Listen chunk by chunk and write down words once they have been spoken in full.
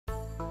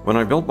When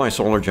I built my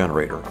solar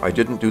generator, I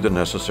didn't do the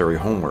necessary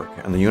homework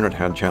and the unit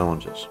had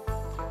challenges.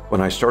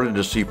 When I started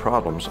to see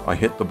problems, I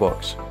hit the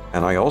books,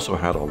 and I also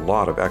had a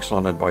lot of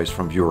excellent advice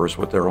from viewers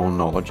with their own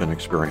knowledge and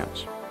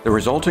experience. The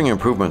resulting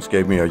improvements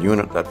gave me a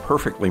unit that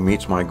perfectly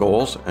meets my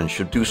goals and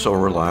should do so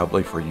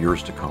reliably for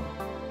years to come.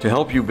 To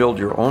help you build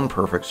your own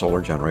perfect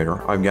solar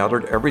generator, I've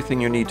gathered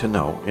everything you need to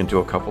know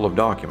into a couple of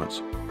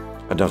documents,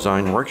 a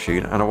design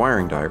worksheet and a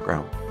wiring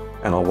diagram,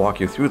 and I'll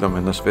walk you through them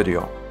in this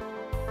video.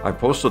 I've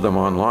posted them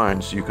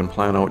online so you can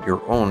plan out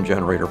your own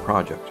generator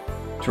project.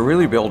 To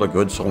really build a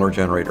good solar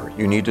generator,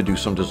 you need to do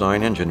some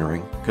design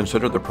engineering,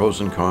 consider the pros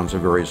and cons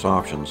of various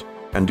options,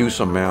 and do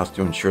some math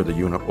to ensure the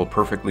unit will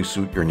perfectly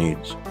suit your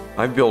needs.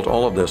 I've built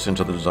all of this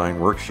into the design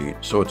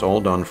worksheet, so it's all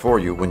done for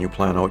you when you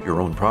plan out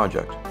your own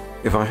project.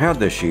 If I had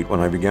this sheet when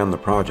I began the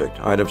project,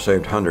 I'd have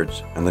saved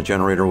hundreds, and the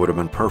generator would have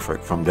been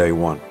perfect from day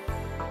one.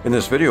 In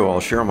this video,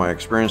 I'll share my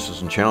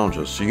experiences and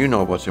challenges so you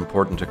know what's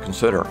important to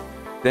consider,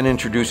 then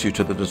introduce you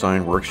to the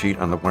design worksheet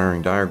and the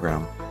wiring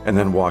diagram, and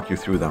then walk you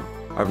through them.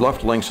 I've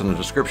left links in the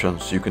description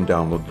so you can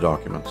download the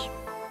documents.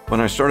 When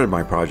I started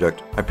my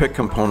project, I picked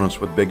components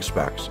with big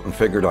specs and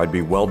figured I'd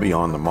be well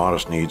beyond the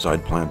modest needs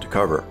I'd planned to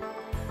cover.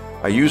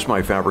 I used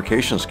my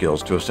fabrication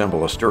skills to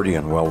assemble a sturdy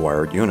and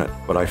well-wired unit,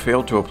 but I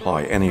failed to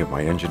apply any of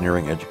my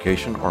engineering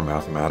education or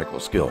mathematical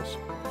skills.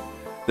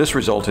 This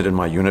resulted in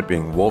my unit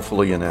being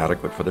woefully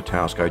inadequate for the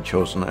task I'd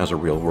chosen as a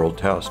real-world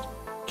test,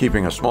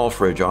 keeping a small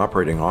fridge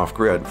operating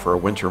off-grid for a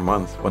winter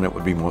month when it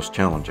would be most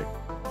challenging.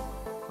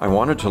 I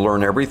wanted to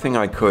learn everything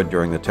I could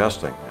during the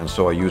testing, and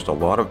so I used a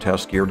lot of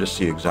test gear to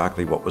see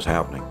exactly what was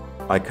happening.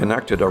 I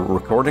connected a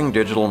recording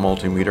digital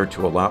multimeter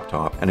to a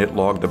laptop, and it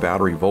logged the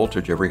battery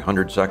voltage every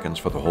 100 seconds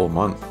for the whole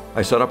month.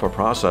 I set up a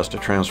process to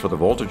transfer the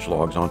voltage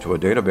logs onto a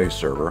database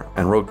server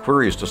and wrote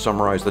queries to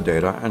summarize the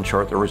data and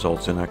chart the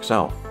results in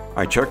Excel.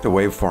 I checked the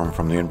waveform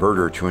from the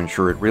inverter to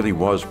ensure it really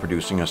was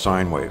producing a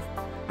sine wave,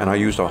 and I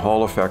used a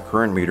Hall effect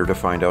current meter to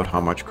find out how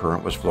much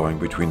current was flowing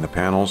between the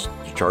panels,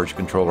 the charge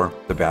controller,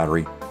 the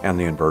battery, and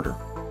the inverter.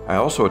 I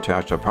also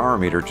attached a power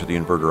meter to the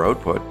inverter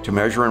output to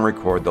measure and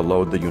record the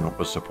load the unit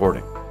was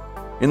supporting.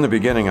 In the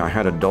beginning, I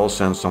had a dull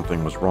sense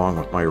something was wrong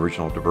with my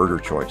original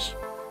diverter choice.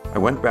 I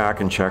went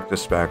back and checked the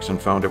specs and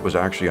found it was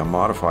actually a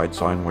modified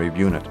sine wave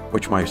unit,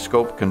 which my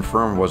scope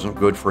confirmed wasn't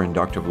good for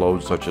inductive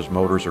loads such as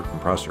motors or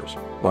compressors,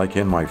 like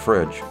in my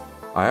fridge.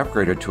 I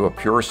upgraded to a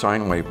pure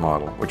sine wave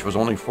model, which was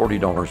only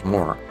 $40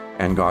 more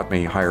and got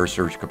me higher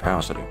surge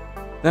capacity.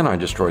 Then I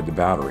destroyed the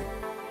battery.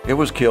 It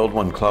was killed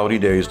when cloudy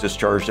days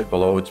discharged it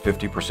below its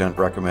 50%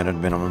 recommended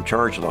minimum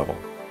charge level.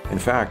 In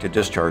fact, it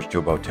discharged to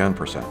about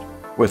 10%.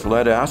 With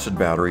lead-acid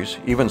batteries,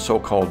 even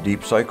so-called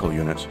deep cycle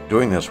units,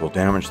 doing this will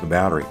damage the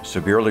battery,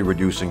 severely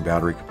reducing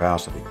battery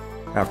capacity.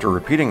 After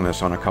repeating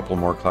this on a couple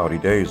more cloudy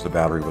days, the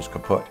battery was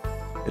kaput.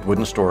 It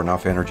wouldn't store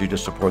enough energy to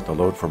support the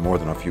load for more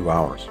than a few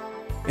hours.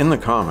 In the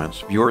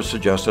comments, viewers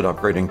suggested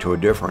upgrading to a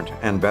different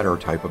and better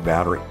type of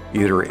battery,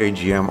 either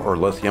AGM or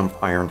lithium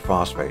iron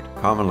phosphate,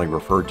 commonly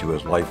referred to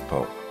as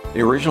LiFePO.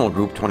 The original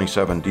Group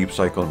 27 deep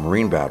cycle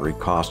marine battery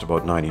cost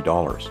about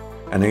 $90.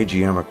 An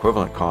AGM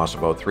equivalent cost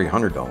about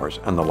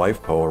 $300 and the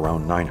LiFePO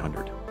around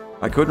 $900.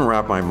 I couldn't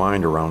wrap my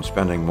mind around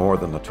spending more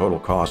than the total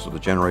cost of the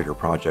generator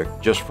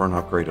project just for an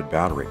upgraded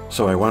battery,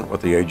 so I went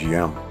with the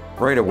AGM.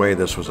 Right away,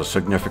 this was a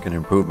significant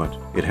improvement.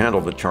 It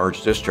handled the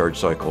charge-discharge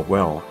cycle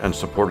well and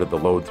supported the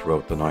load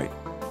throughout the night.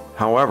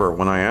 However,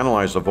 when I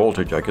analyzed the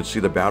voltage, I could see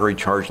the battery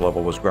charge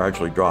level was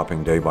gradually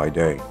dropping day by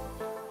day.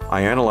 I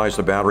analyzed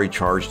the battery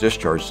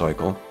charge-discharge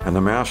cycle, and the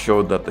math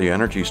showed that the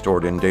energy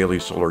stored in daily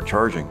solar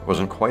charging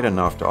wasn't quite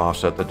enough to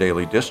offset the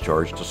daily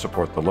discharge to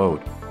support the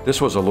load.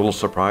 This was a little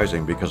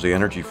surprising because the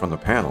energy from the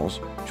panels,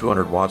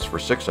 200 watts for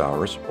 6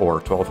 hours or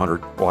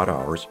 1200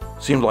 watt-hours,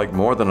 seemed like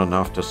more than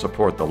enough to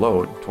support the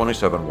load,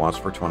 27 watts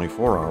for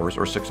 24 hours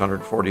or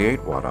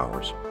 648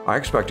 watt-hours. I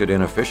expected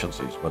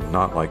inefficiencies, but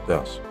not like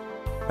this.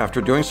 After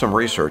doing some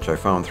research, I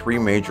found three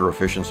major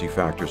efficiency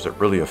factors that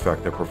really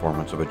affect the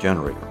performance of a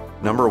generator.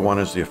 Number one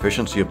is the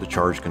efficiency of the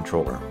charge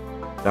controller.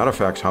 That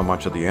affects how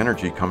much of the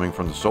energy coming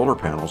from the solar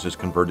panels is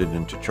converted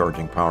into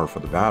charging power for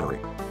the battery.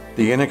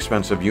 The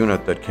inexpensive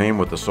unit that came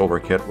with the solar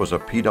kit was a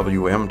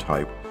PWM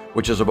type,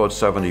 which is about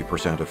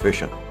 70%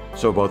 efficient,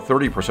 so about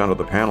 30% of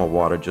the panel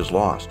wattage is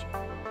lost.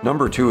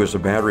 Number two is the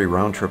battery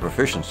round-trip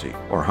efficiency,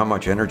 or how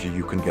much energy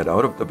you can get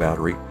out of the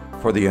battery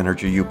for the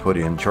energy you put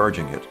in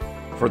charging it.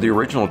 For the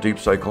original deep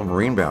cycle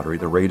marine battery,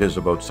 the rate is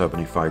about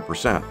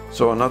 75%,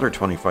 so another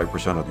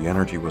 25% of the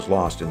energy was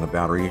lost in the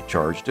battery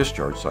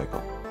charge-discharge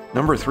cycle.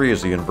 Number three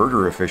is the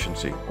inverter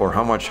efficiency, or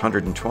how much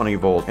 120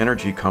 volt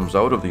energy comes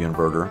out of the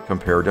inverter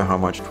compared to how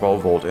much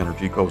 12 volt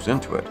energy goes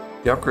into it.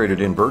 The upgraded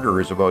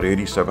inverter is about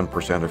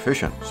 87%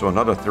 efficient, so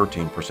another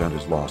 13%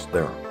 is lost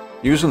there.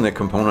 Using the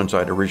components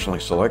I'd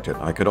originally selected,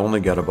 I could only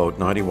get about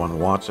 91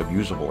 watts of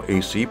usable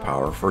AC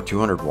power for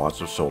 200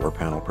 watts of solar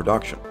panel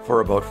production,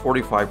 for about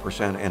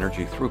 45%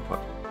 energy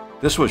throughput.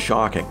 This was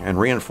shocking and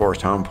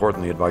reinforced how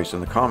important the advice in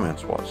the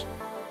comments was.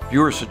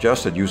 Viewers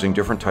suggested using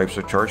different types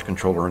of charge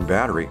controller and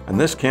battery, and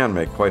this can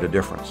make quite a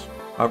difference.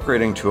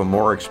 Upgrading to a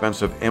more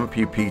expensive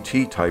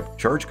MPPT type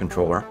charge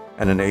controller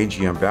and an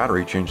AGM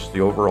battery changes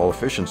the overall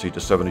efficiency to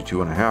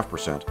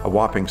 72.5%, a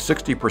whopping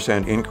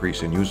 60%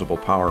 increase in usable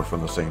power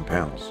from the same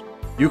panels.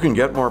 You can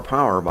get more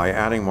power by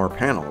adding more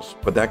panels,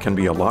 but that can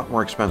be a lot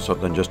more expensive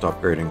than just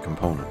upgrading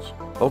components.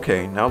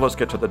 Okay, now let's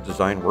get to the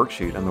design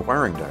worksheet and the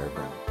wiring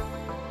diagram.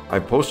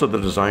 I've posted the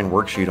design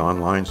worksheet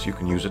online so you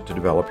can use it to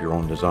develop your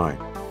own design.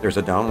 There's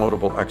a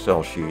downloadable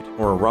Excel sheet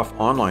or a rough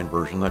online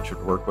version that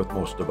should work with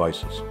most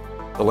devices.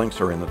 The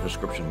links are in the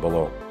description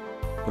below.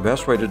 The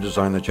best way to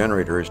design the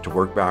generator is to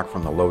work back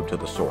from the load to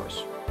the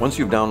source. Once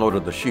you've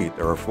downloaded the sheet,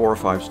 there are 4 or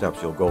 5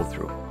 steps you'll go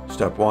through.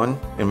 Step 1,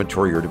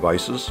 inventory your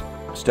devices.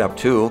 Step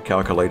 2,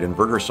 calculate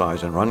inverter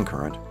size and run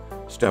current.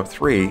 Step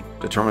 3,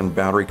 determine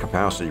battery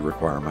capacity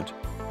requirement.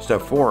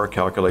 Step 4,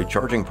 calculate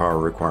charging power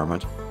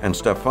requirement. And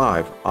Step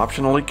 5,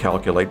 optionally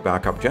calculate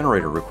backup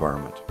generator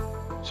requirement.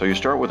 So you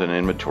start with an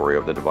inventory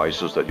of the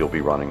devices that you'll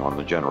be running on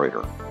the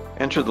generator.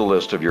 Enter the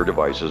list of your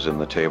devices in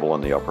the table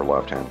in the upper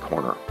left-hand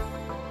corner.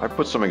 I've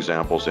put some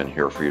examples in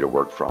here for you to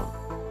work from.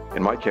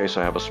 In my case,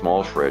 I have a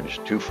small fridge,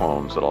 2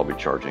 phones that I'll be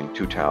charging,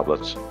 2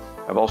 tablets.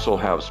 I also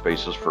have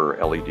spaces for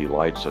LED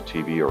lights, a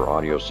TV or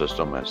audio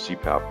system, and a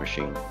CPAP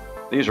machine.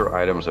 These are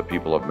items that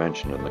people have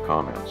mentioned in the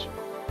comments.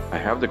 I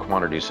have the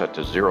quantity set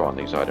to 0 on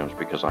these items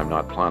because I'm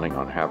not planning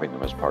on having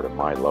them as part of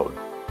my load.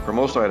 For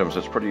most items,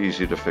 it's pretty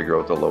easy to figure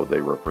out the load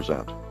they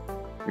represent.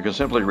 You can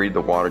simply read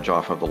the wattage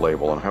off of the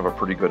label and have a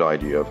pretty good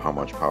idea of how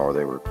much power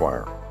they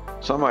require.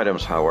 Some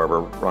items,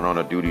 however, run on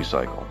a duty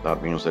cycle.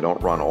 That means they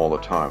don't run all the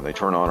time. They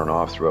turn on and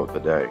off throughout the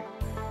day.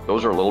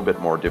 Those are a little bit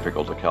more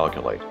difficult to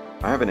calculate.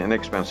 I have an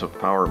inexpensive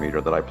power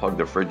meter that I plugged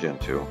the fridge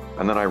into,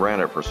 and then I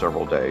ran it for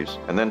several days,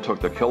 and then took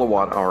the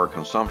kilowatt-hour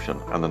consumption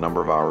and the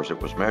number of hours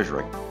it was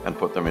measuring, and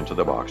put them into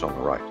the box on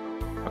the right.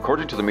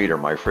 According to the meter,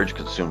 my fridge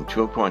consumed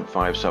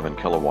 2.57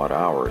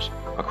 kilowatt-hours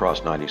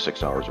across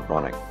 96 hours of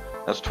running.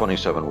 That's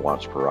 27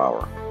 watts per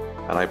hour.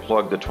 And I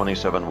plugged the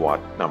 27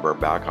 watt number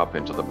back up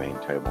into the main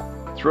table.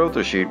 Throughout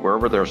the sheet,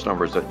 wherever there's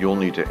numbers that you'll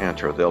need to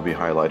enter, they'll be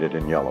highlighted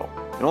in yellow.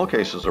 In all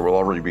cases, there will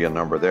already be a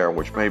number there,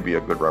 which may be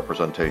a good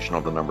representation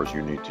of the numbers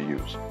you need to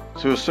use.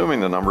 So assuming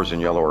the numbers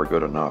in yellow are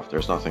good enough,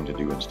 there's nothing to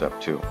do in step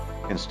 2.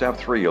 In step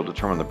 3, you'll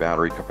determine the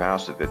battery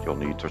capacity that you'll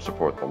need to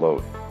support the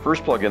load.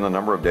 First, plug in the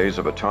number of days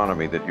of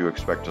autonomy that you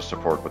expect to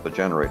support with the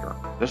generator.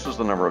 This is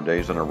the number of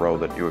days in a row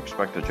that you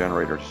expect the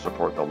generator to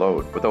support the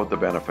load without the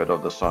benefit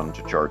of the sun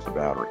to charge the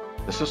battery.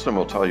 The system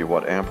will tell you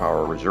what amp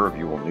hour reserve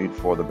you will need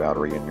for the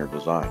battery in your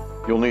design.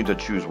 You'll need to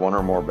choose 1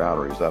 or more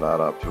batteries that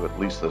add up to at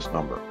least this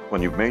number.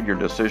 When you've made your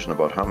decision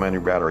about how many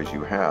batteries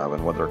you have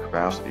and what their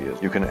capacity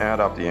is, you can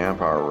add up the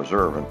amp hour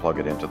reserve and plug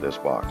it into this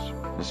box.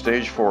 In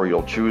stage 4,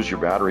 you'll choose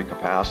your battery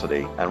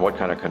capacity and what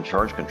kind of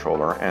charge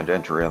controller and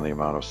enter in the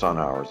amount of sun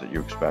hours that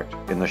you expect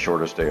in the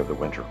shortest day of the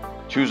winter.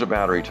 Choose a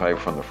battery type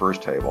from the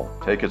first table,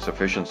 take its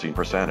efficiency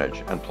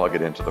percentage, and plug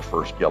it into the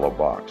first yellow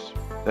box.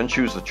 Then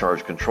choose the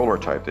charge controller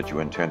type that you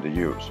intend to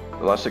use,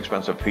 the less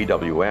expensive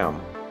PWM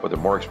or the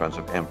more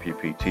expensive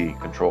MPPT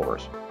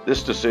controllers.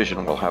 This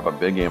decision will have a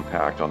big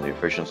impact on the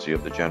efficiency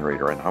of the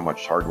generator and how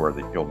much hardware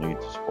that you'll need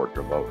to support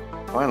your load.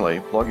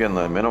 Finally, plug in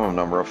the minimum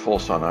number of full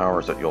sun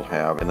hours that you'll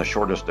have in the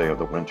shortest day of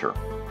the winter.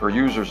 For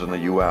users in the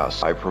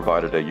US, I've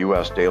provided a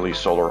US daily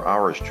solar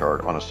hours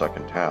chart on a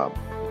second tab.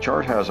 The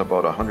chart has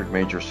about 100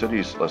 major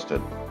cities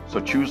listed,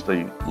 so choose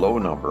the low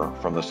number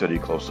from the city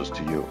closest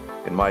to you.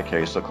 In my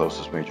case, the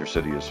closest major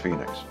city is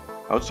Phoenix.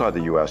 Outside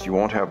the US, you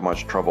won't have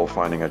much trouble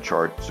finding a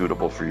chart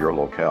suitable for your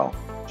locale.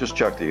 Just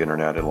check the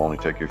internet, it'll only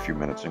take you a few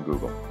minutes in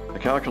Google. The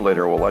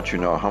calculator will let you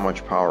know how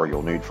much power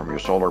you'll need from your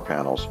solar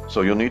panels,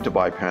 so you'll need to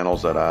buy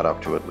panels that add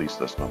up to at least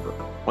this number.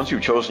 Once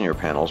you've chosen your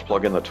panels,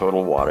 plug in the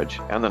total wattage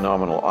and the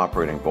nominal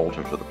operating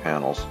voltage of the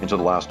panels into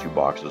the last 2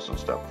 boxes in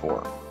step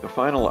 4. The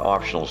final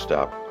optional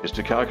step is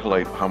to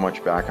calculate how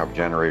much backup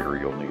generator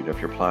you'll need if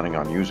you're planning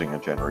on using a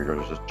generator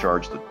to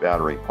charge the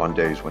battery on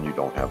days when you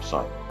don't have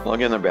sun.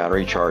 Plug in the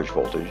battery charge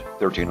voltage,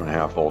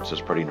 13.5 volts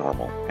is pretty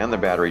normal, and the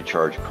battery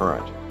charge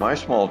current. My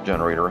small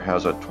generator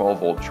has a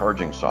 12-volt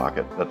charging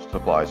socket that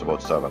supplies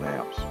about 7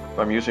 amps. If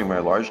I'm using my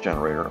large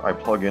generator, I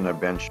plug in a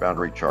bench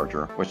battery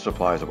charger, which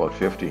supplies about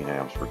 15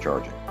 amps for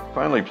charging.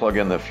 Finally, plug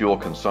in the fuel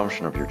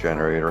consumption of your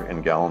generator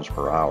in gallons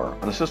per hour,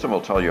 and the system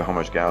will tell you how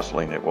much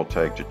gasoline it will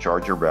take to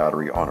charge your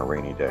battery on a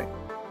rainy day.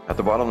 At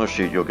the bottom of the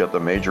sheet, you'll get the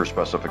major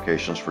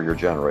specifications for your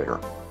generator.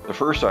 The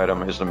first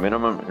item is the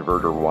minimum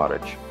inverter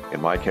wattage.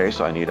 In my case,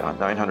 I need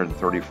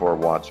 934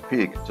 watts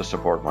peak to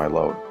support my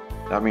load.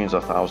 That means a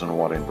 1000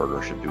 watt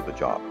inverter should do the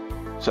job.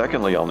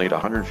 Secondly, I'll need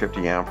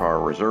 150 amp hour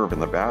reserve in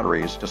the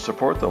batteries to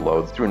support the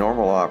load through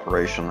normal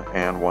operation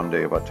and 1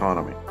 day of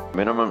autonomy.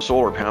 Minimum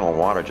solar panel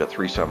wattage at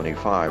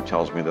 375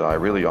 tells me that I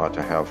really ought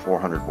to have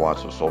 400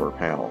 watts of solar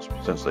panels,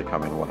 since they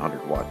come in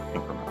 100 watt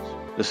increments.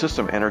 The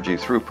system energy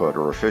throughput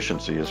or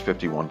efficiency is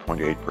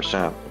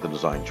 51.8% of the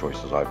design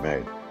choices I've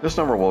made. This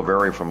number will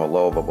vary from a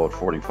low of about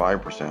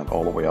 45%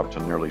 all the way up to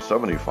nearly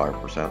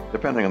 75%,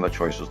 depending on the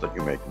choices that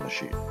you make in the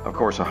sheet. Of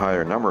course, a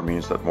higher number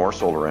means that more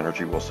solar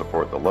energy will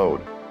support the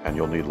load, and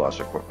you'll need less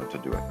equipment to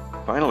do it.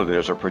 Finally,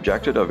 there's a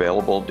projected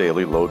available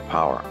daily load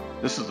power.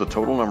 This is the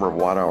total number of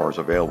watt hours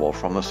available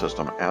from the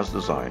system as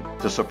designed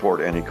to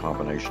support any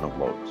combination of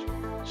loads.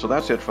 So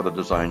that's it for the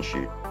design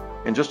sheet.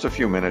 In just a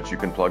few minutes, you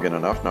can plug in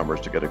enough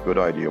numbers to get a good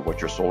idea of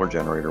what your solar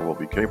generator will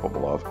be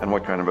capable of and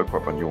what kind of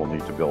equipment you will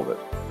need to build it.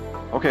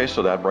 Okay,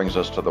 so that brings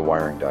us to the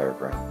wiring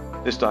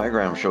diagram. This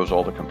diagram shows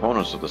all the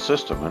components of the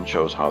system and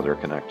shows how they're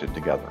connected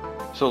together.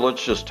 So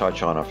let's just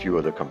touch on a few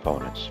of the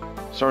components.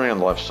 Starting on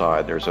the left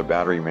side, there's a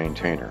battery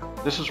maintainer.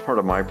 This is part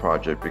of my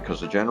project because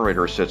the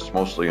generator sits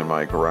mostly in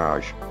my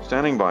garage,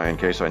 standing by in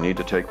case I need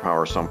to take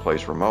power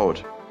someplace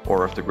remote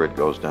or if the grid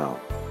goes down.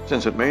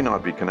 Since it may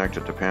not be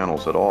connected to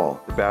panels at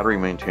all, the battery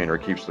maintainer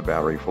keeps the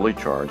battery fully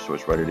charged so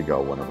it's ready to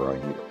go whenever I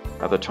need it.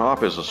 At the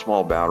top is a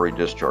small battery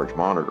discharge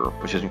monitor,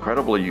 which is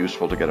incredibly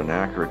useful to get an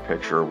accurate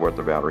picture of what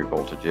the battery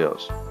voltage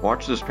is.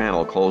 Watch this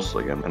panel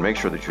closely and make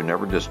sure that you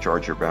never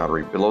discharge your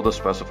battery below the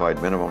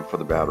specified minimum for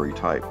the battery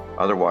type,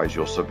 otherwise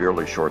you'll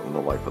severely shorten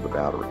the life of the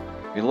battery.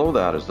 Below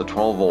that is the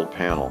 12-volt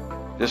panel.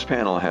 This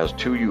panel has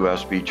two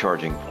USB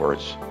charging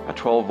ports, a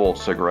 12-volt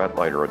cigarette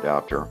lighter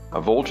adapter,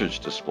 a voltage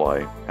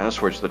display, and a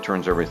switch that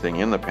turns everything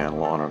in the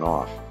panel on and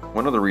off.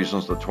 One of the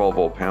reasons the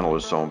 12-volt panel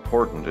is so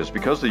important is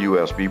because the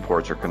USB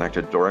ports are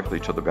connected directly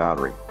to the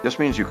battery. This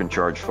means you can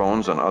charge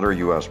phones and other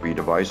USB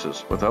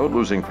devices without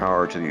losing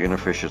power to the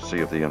inefficiency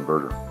of the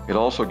inverter. It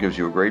also gives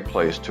you a great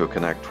place to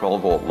connect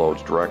 12-volt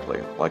loads directly,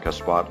 like a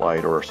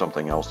spotlight or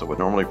something else that would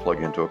normally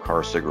plug into a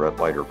car cigarette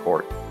lighter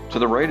port. To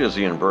the right is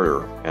the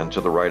inverter, and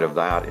to the right of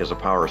that is a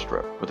power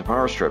strip. With the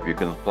power strip, you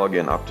can plug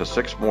in up to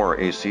 6 more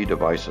AC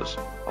devices,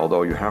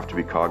 although you have to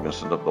be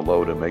cognizant of the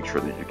load and make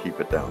sure that you keep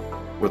it down.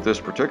 With this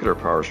particular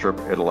power strip,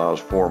 it allows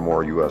 4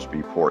 more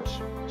USB ports.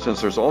 Since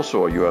there's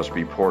also a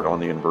USB port on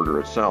the inverter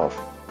itself,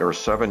 there are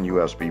 7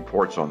 USB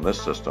ports on this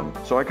system,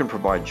 so I can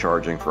provide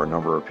charging for a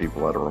number of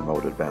people at a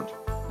remote event.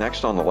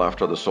 Next on the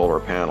left are the solar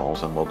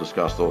panels, and we'll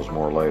discuss those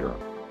more later.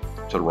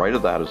 To the right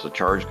of that is the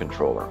charge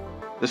controller.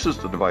 This is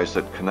the device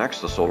that connects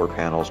the solar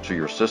panels to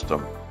your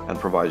system and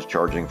provides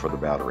charging for the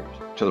batteries.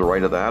 To the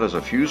right of that is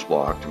a fuse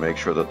block to make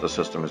sure that the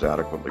system is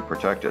adequately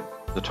protected.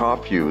 The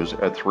top fuse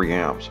at 3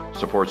 amps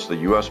supports the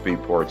USB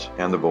ports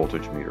and the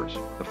voltage meters.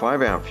 The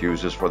 5 amp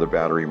fuse is for the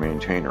battery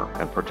maintainer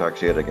and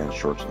protects it against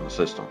shorts in the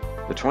system.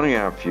 The 20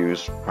 amp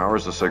fuse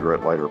powers the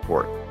cigarette lighter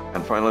port.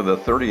 And finally, the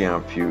 30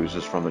 amp fuse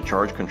is from the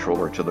charge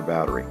controller to the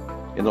battery.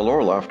 In the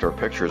lower left are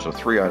pictures of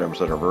 3 items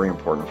that are very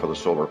important for the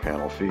solar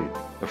panel feed.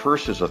 The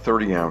first is a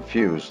 30 amp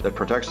fuse that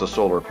protects the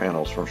solar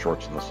panels from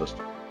shorts in the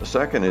system. The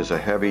second is a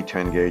heavy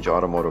 10-gauge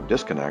automotive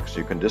disconnect so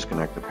you can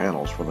disconnect the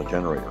panels from the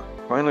generator.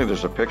 Finally,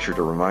 there's a picture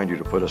to remind you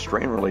to put a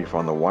strain relief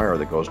on the wire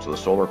that goes to the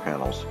solar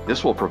panels.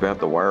 This will prevent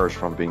the wires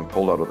from being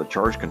pulled out of the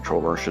charge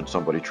controller should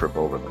somebody trip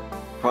over them.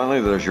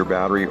 Finally, there's your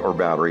battery or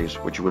batteries,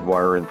 which you would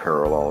wire in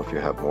parallel if you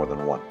have more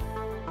than one.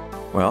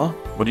 Well,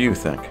 what do you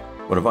think?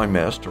 What have I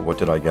missed, or what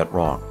did I get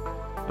wrong?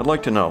 I'd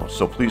like to know,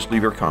 so please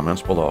leave your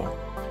comments below.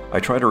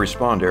 I try to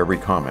respond to every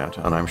comment,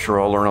 and I'm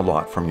sure I'll learn a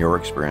lot from your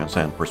experience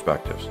and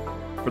perspectives.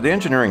 For the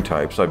engineering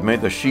types, I've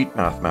made the sheet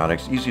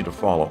mathematics easy to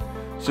follow,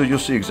 so you'll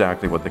see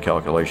exactly what the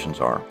calculations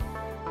are.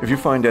 If you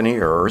find any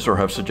errors or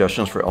have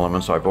suggestions for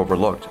elements I've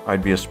overlooked,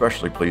 I'd be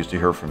especially pleased to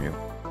hear from you.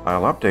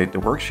 I'll update the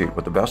worksheet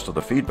with the best of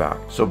the feedback,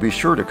 so be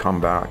sure to come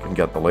back and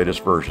get the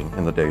latest version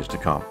in the days to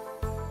come.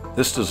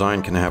 This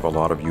design can have a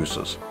lot of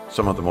uses.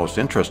 Some of the most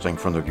interesting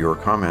from the viewer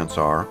comments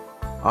are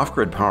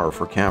off-grid power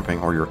for camping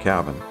or your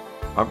cabin,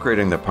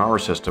 upgrading the power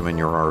system in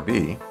your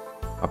RV,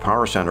 a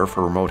power center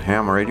for remote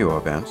ham radio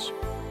events,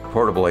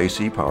 portable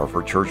AC power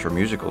for church or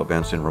musical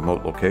events in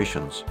remote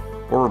locations,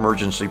 or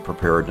emergency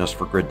preparedness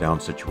for grid-down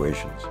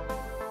situations.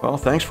 Well,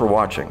 thanks for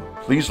watching.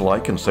 Please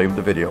like and save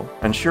the video,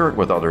 and share it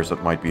with others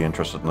that might be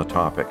interested in the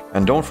topic.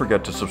 And don't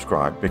forget to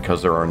subscribe,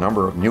 because there are a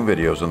number of new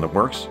videos in the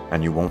works,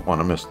 and you won't want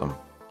to miss them.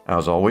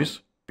 As always,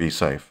 be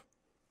safe.